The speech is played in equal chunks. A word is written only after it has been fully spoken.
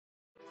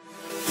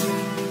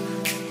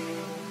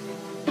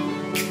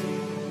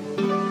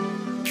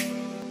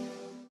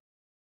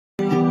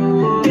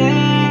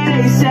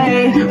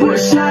a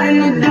shot in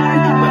the dark,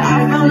 but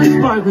I found a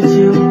spark with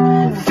you.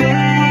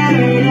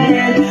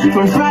 Faded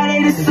from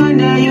Friday to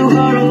Sunday, you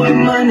go to work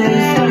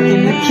Monday, stuck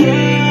in the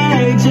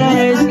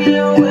cages.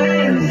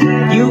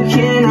 You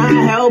cannot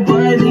help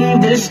but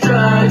leave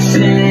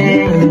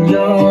destruction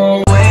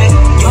your way.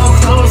 Your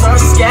clothes are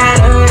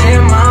scattered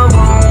in my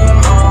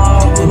room,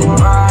 all in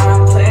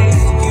my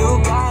place. You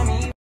got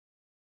me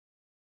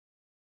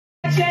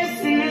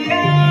chasing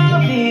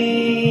love,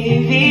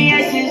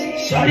 VVS's.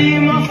 Shorty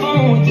in my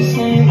phone with the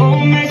same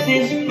old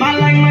message. My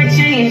life might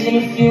change in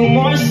a few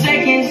more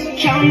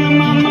seconds. Counting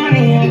my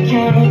money, I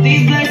count up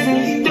these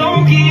blessings.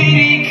 Don't get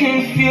it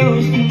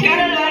confused. Got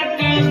a lot of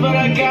girls, but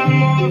I got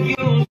more views.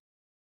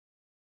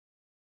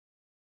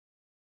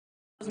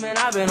 Man,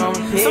 I've been on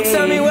the so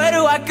tell me, where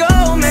do I go?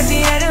 I'm at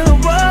the end of the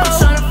road,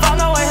 trying to find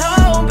my way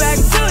home, back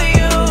to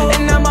you.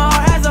 And now my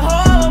heart has a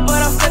hole, but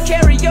I'll still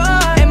carry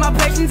on. And my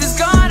patience is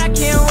gone, I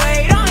can't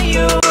wait on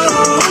you. I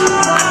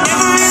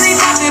never really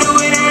thought that it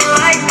would end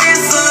like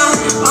this,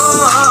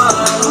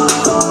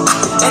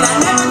 and I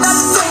never thought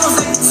the tables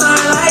would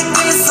turn like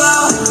this,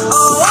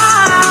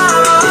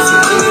 If you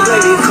need me,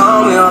 baby,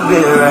 call me, I'll be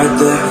right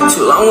there.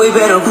 Too long we've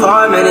been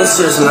apart, man, it's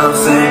just not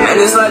fair. Man,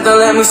 this life don't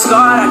let me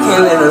scarred, I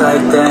can't live it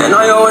like that. And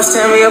all you always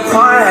tear me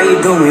apart, how you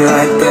do me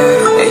like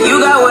that? And you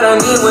got what I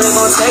need, what it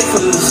gon' take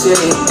for you to see.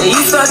 And you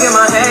stuck in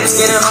my head, it's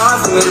getting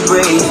hard for me to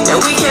breathe.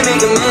 And we can't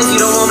make amends, you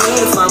don't want me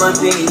to find my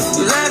peace.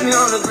 You left me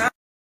on the ground.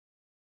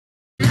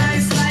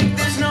 Nights like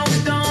this, no,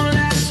 it don't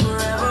last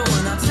forever.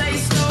 When I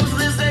taste those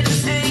lips, they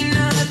just ain't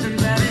nothing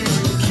better.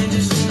 You can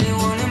just really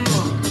want it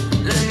more.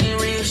 Let me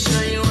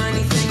reassure you,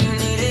 anything you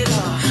need it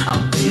all.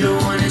 I'll be the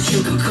one that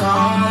you could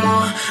call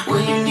on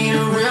when you need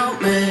a real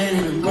man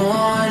in the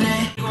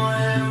morning. You gon'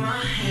 have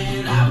my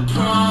hand, I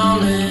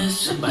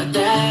promise. And by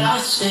that I'll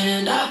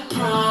stand, I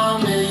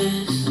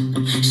promise.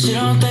 She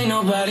don't think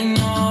nobody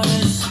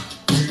noticed,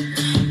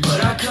 but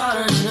I caught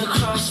her in the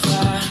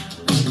crossfire,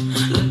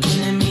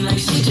 looking at me like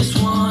she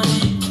just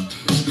wanted.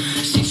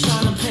 She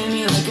tryna play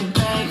me like a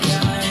bad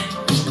guy,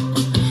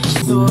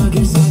 so I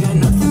guess I got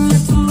nothing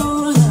left to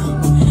lose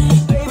now.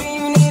 Baby,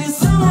 you needed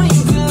someone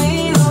you could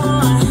lean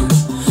on.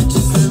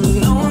 Just let me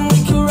know when we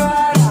can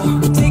ride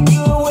out. Take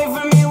you away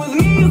from here, with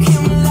me you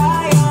can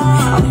rely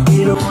on. I'll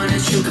be the one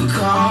that you could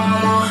call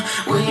on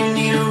when you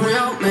need a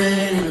real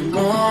man in the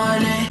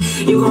morning.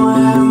 You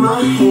gon' have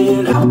my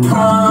hand, I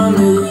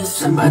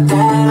promise. And by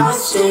that I'll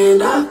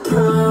stand, I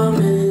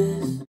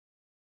promise.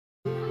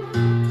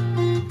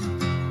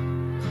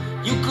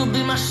 You could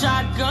be my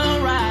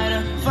shotgun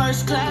rider,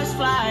 first class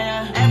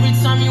flyer. Every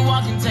time you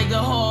walk and take the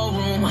whole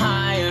room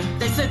higher.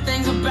 They said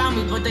things about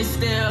me, but they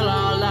still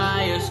all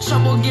liars.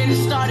 Trouble getting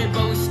started,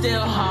 but we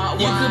still hot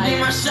wire. You could be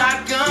my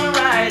shotgun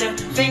rider,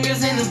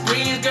 fingers in the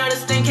breeze. Girl,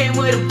 this thing came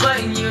with a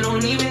button, you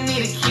don't even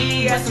need a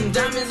key. Got some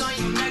diamonds on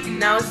your neck and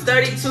now it's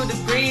 32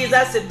 degrees.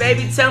 I said,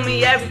 baby, tell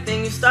me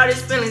everything. You started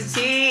spilling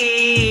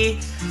tea.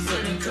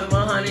 Send a couple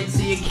hundred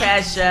to your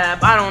cash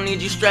app. I don't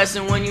need you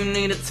stressing when you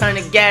need to turn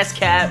the gas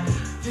cap.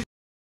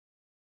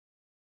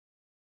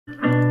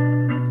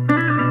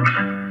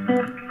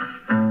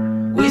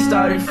 We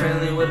started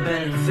friendly with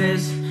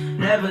benefits,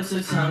 never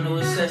took time to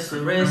assess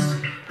the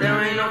risk.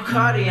 There ain't no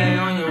Cartier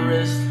on your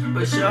wrist,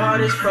 but your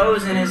heart is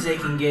frozen as it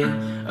can get.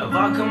 A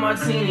vodka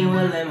martini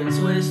with lemon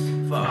twist,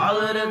 for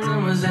all of the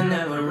rumors that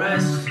never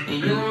rest.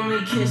 And you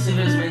only kiss if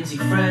it's minty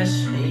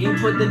fresh, and you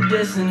put the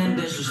diss in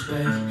the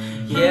disrespect.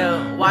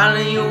 Yeah,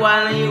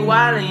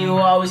 wildin' you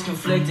always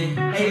conflicted.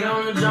 Hate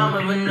on the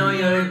drama, but know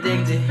you're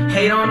addicted.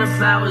 Hate on the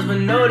flowers, but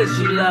know that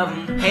you love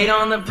them. Hate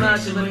on the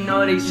planches, but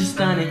know that you're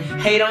stunning.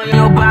 Hate on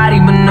your body,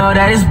 but know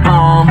that it's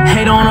bomb.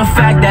 Hate on the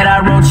fact that I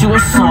wrote you a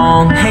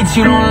song. Hate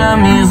you don't love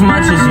me as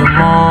much as your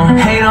mom.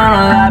 Hate on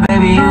a lie,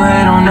 baby, you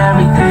hate on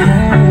everything.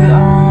 Hate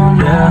on,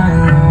 yeah.